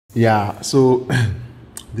Yeah, so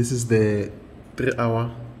this is the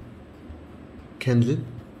 3-hour candle.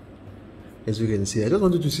 As you can see, I just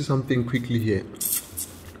wanted to see something quickly here.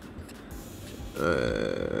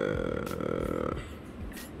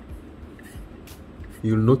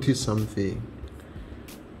 You'll notice something.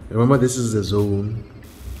 Remember, this is the zone.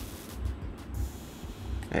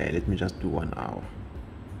 Let me just do 1 hour.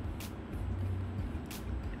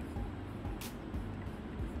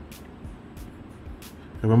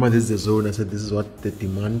 Remember, this is the zone. I said this is what the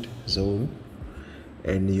demand zone,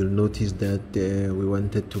 and you'll notice that we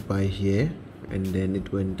wanted to buy here and then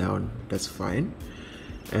it went down. That's fine,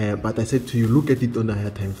 but I said to you, look at it on a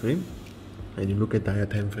higher time frame, and you look at the higher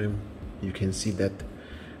time frame, you can see that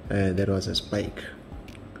there was a spike.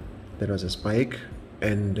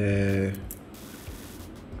 And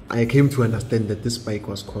I came to understand that this spike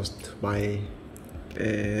was caused by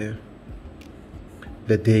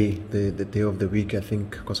the day of the week. I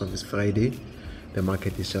think because of this Friday, the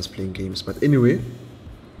market is just playing games. But anyway,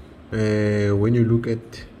 when you look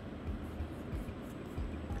at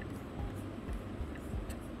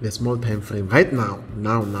the small time frame right now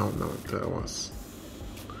 3 hours,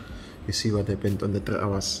 you see what happened on the 3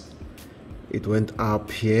 hours. It went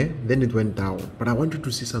up here, then it went down. But I wanted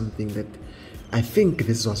to see something that I think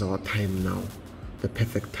this was our time now, the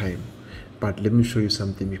perfect time. But let me show you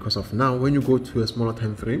something, because of now, when you go to a smaller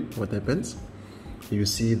time frame, what happens? You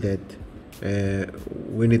see that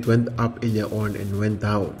when it went up earlier on and went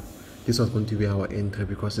down, this was going to be our entry,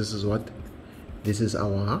 because this is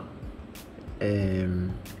our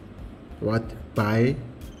buy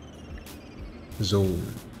zone.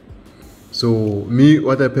 So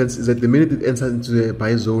what happens is that the minute it enters into the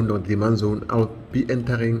buy zone or demand zone, I'll be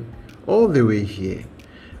entering all the way here.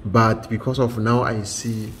 But because of now, I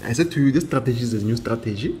said to you, this strategy is a new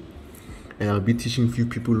strategy, and I'll be teaching few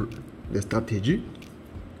people the strategy.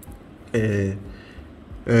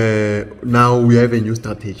 Now we have a new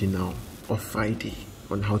strategy now of Friday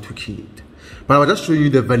on how to kill it. But I'll just show you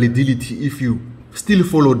the validity if you still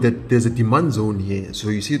follow that there's a demand zone here. So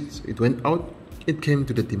you see it went out, it came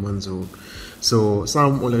to the demand zone. So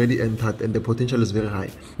some already entered and the potential is very high.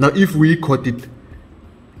 Now if we caught it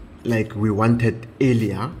like we wanted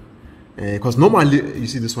earlier, because normally you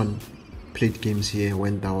see this one played games here,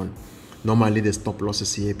 went down. Normally the stop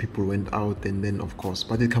losses here, people went out, and then of course,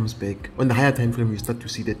 but it comes back on the higher time frame. You start to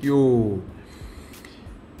see that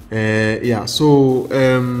yeah. So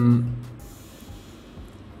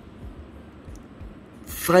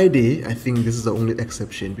Friday, I think this is the only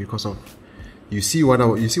exception, because of you see what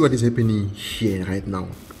is happening here right now.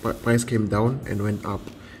 Price came down and went up.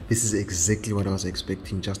 This is exactly what I was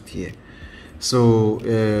expecting just here. So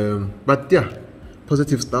but yeah,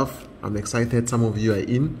 positive stuff. I'm excited. Some of you are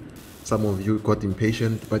in, some of you got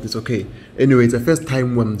impatient, but it's okay. Anyway, it's the first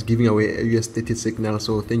time I'm giving away a US30 signal,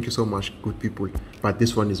 so thank you so much, good people. But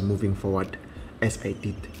this one is moving forward as I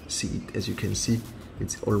did see it. As you can see,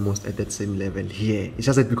 it's almost at that same level here. It's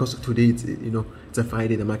just that because of today, it's a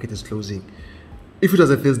Friday, the market is closing. If it was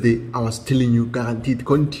a Thursday, I was telling you, guaranteed,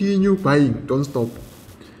 continue buying, don't stop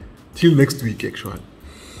till next week actually.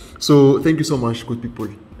 So thank you so much, good people.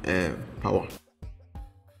 Power.